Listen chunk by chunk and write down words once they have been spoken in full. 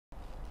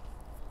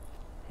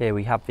Here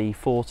we have the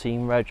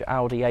 14 reg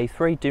Audi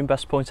A3. Doing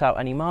best to point out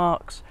any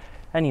marks,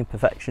 any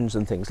imperfections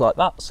and things like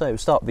that. So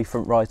start with the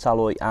front right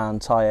alloy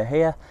and tyre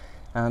here,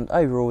 and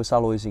overall this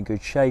alloy is in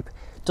good shape.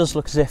 It does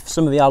look as if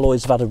some of the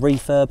alloys have had a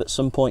refurb at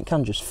some point,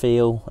 can just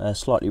feel a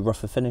slightly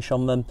rougher finish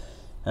on them,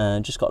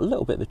 and just got a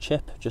little bit of a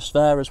chip just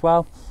there as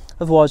well.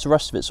 Otherwise the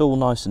rest of it's all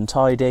nice and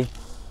tidy.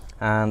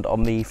 And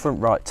on the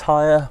front right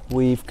tyre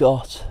we've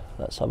got,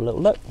 let's have a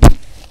little look,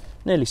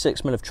 nearly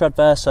 6mm of tread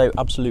there, so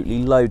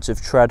absolutely loads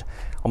of tread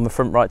on the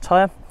front right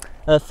tyre.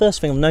 First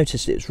thing I've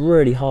noticed, it's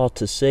really hard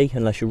to see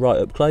unless you're right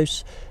up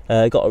close.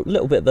 Got a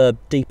little bit of a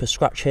deeper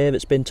scratch here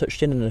that's been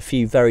touched in, and a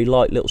few very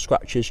light little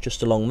scratches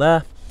just along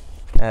there.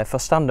 If I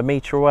stand a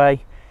metre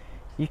away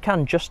you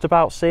can just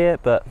about see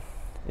it, but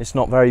it's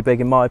not very big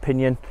in my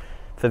opinion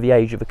for the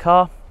age of the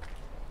car.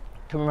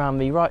 Come around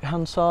the right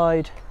hand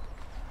side,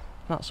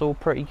 that's all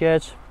pretty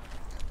good.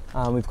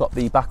 And we've got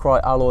the back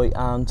right alloy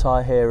and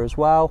tyre here as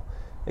well.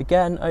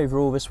 Again,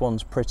 overall this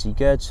one's pretty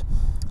good.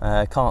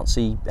 Can't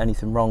see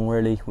anything wrong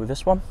really with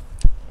this one.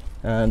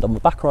 And on the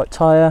back right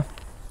tyre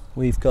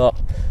we've got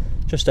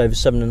just over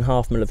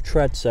 7.5mm of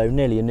tread, so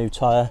nearly a new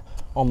tyre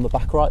on the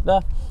back right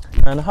there.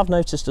 And I have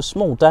noticed a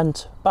small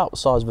dent about the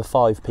size of a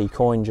 5p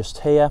coin just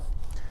here.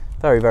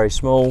 Very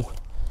small,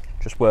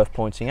 just worth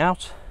pointing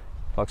out.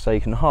 Like I say,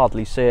 you can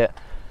hardly see it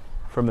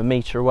from a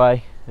metre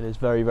away. It is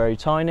very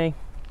tiny.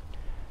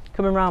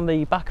 Coming around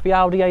the back of the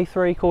Audi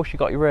A3, of course you've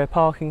got your rear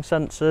parking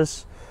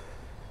sensors.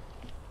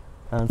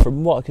 And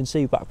from what I can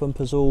see, back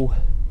bumper's all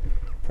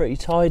pretty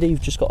tidy.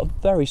 You've just got a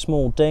very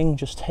small ding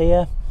just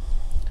here,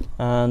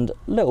 and a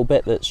little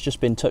bit that's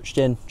just been touched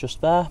in just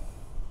there.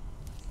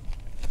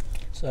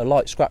 So a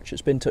light scratch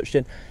that's been touched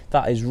in.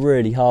 That is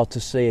really hard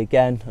to see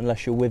again,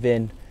 unless you're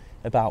within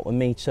about a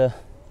metre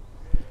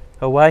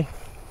away.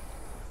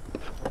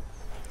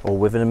 Or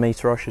within a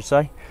metre I should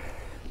say.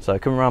 So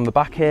coming around the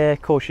back here,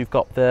 of course you've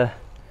got the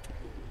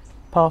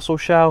parcel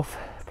shelf,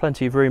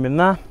 plenty of room in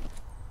there.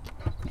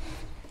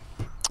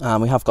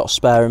 And we have got a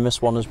spare in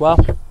this one as well.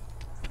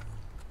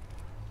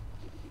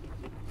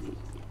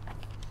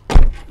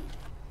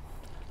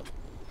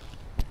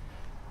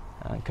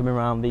 And coming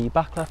around the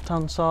back left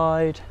hand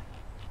side,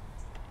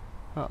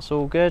 that's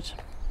all good.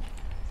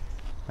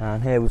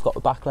 And here we've got the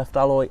back left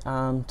alloy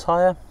and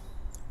tyre.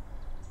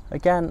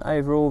 Again,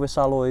 overall this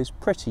alloy is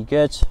pretty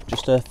good.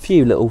 Just a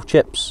few little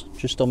chips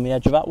just on the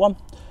edge of that one.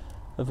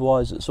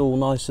 Otherwise it's all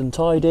nice and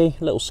tidy.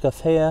 Little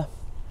scuff here,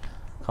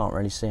 can't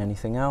really see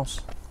anything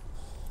else.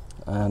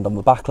 And on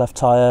the back left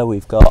tyre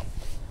we've got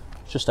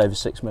just over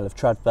 6mm of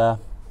tread there.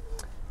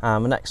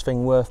 And the next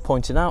thing worth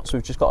pointing out, so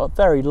we've just got a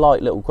very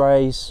light little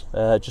graze,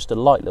 just a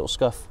light little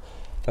scuff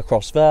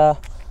across there.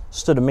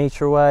 Stood a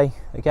metre away,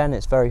 again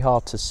it's very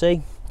hard to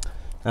see.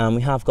 And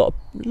we have got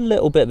a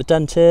little bit of a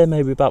dent here,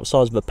 maybe about the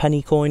size of a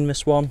penny coin,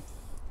 this one.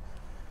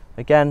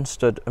 Again,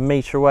 stood a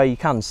metre away, you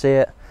can see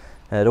it.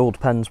 It all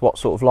depends what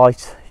sort of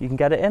light you can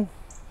get it in.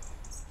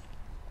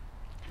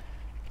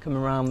 Come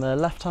around the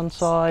left hand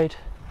side,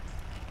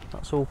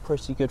 that's all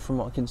pretty good from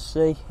what I can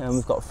see. And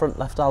we've got a front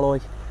left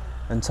alloy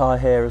and tyre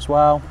here as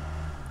well.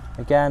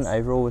 Again,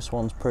 overall this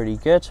one's pretty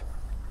good.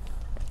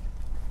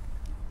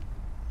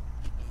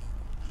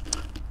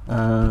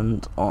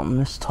 And on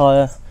this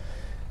tyre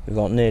we've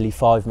got nearly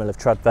 5mm of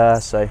tread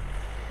there, so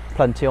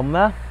plenty on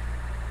there.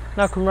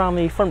 Now come around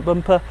the front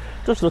bumper,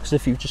 does look as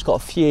if you've just got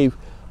a few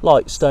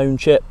light stone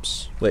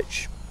chips,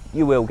 which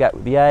you will get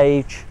with the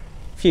age.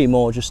 A few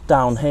more just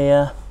down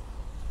here.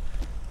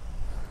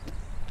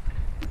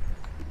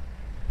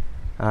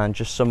 And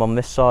just some on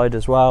this side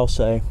as well,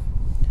 so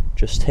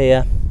just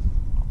here.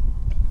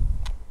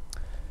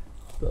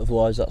 But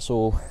otherwise that's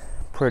all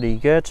pretty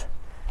good.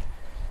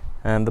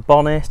 And the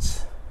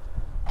bonnet,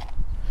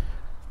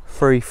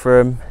 free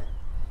from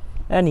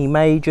any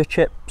major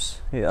chips.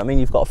 I mean,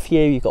 you've got a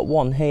few, you've got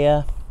one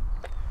here,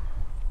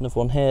 another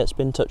one here that's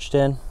been touched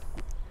in.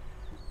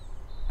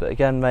 But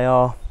again, they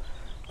are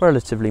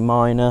relatively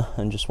minor,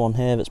 and just one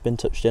here that's been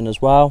touched in as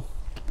well.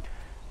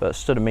 But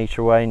stood a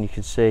metre away and you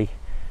can see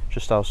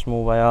just how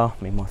small they are.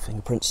 I mean, my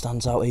fingerprint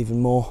stands out even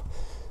more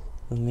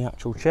than the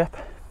actual chip.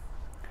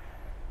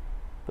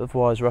 But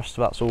otherwise the rest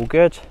of that's all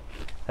good.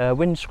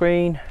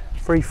 Windscreen,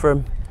 free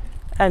from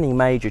any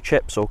major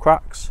chips or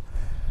cracks.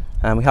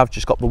 And we have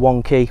just got the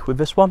one key with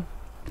this one.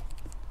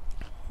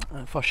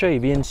 If I show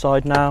you the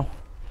inside now,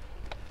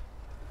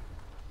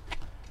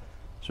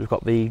 so we've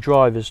got the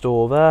driver's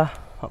door there,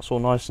 that's all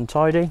nice and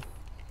tidy.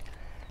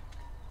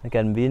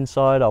 Again, the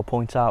inside, I'll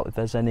point out if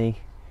there's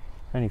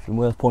anything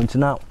worth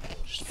pointing out.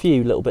 Just a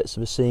few little bits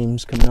of the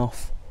seams coming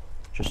off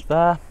just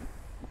there.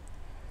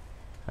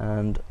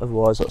 And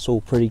otherwise that's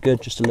all pretty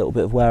good, just a little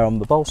bit of wear on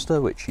the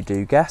bolster, which you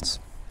do get.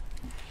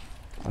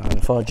 And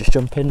if I just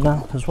jump in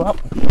now as well,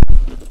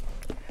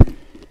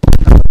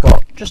 I've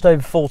got just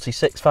over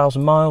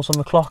 46,000 miles on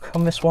the clock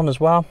on this one as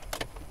well.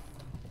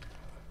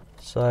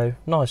 So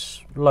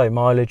nice low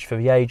mileage for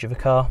the age of the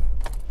car.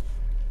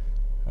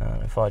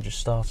 And if I just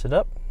start it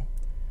up,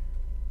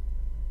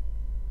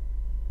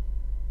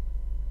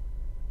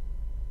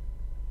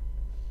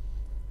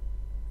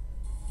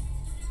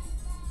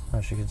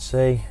 As you can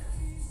see,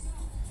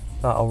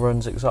 that all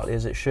runs exactly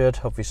as it should.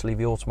 Obviously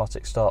the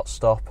automatic start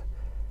stop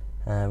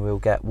will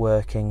get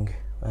working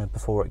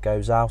before it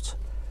goes out,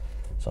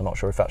 so I'm not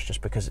sure if that's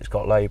just because it's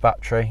got low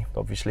battery.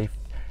 Obviously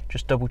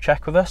just double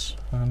check with us,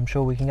 I'm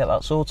sure we can get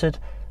that sorted. A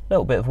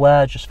little bit of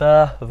wear just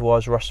there,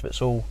 otherwise the rest of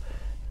it's all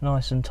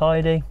nice and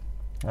tidy.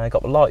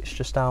 Got the lights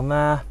just down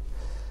there.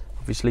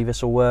 Obviously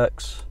this all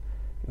works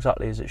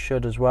exactly as it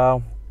should as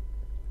well,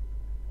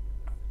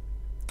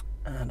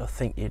 and I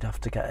think you'd have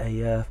to get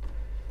an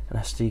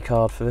SD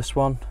card for this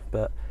one,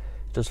 but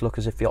it does look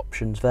as if the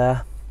option's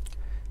there.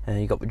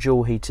 You've got the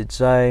dual heated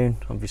zone,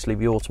 obviously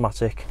the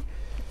automatic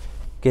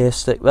gear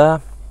stick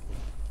there,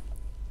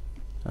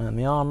 and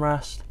the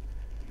armrest.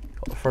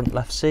 Got the front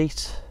left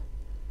seat,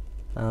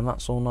 and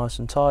that's all nice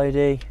and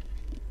tidy.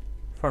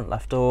 Front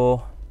left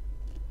door,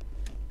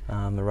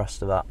 and the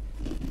rest of that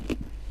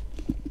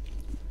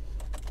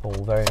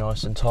all very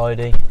nice and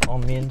tidy on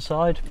the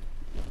inside.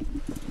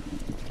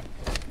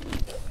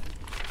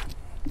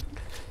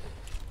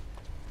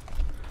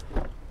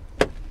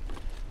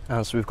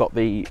 And so we've got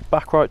the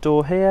back right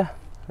door here,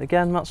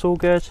 again that's all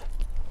good.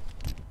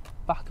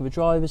 Back of the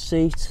driver's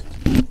seat,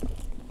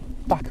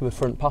 back of the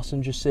front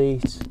passenger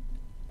seat,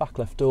 back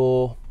left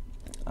door,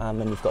 and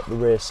then you've got the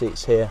rear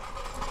seats here.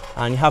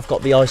 And you have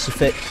got the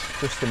Isofix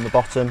just in the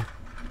bottom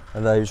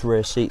of those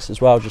rear seats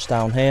as well, just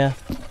down here.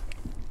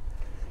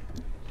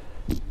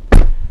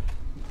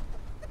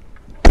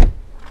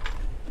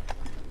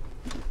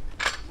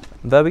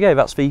 And there we go,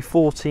 that's the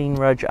 14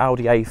 Reg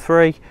Audi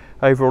A3,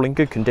 overall in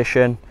good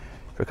condition.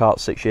 For a car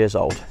that's 6 years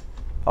old.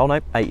 Oh no,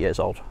 8 years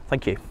old.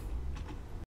 Thank you.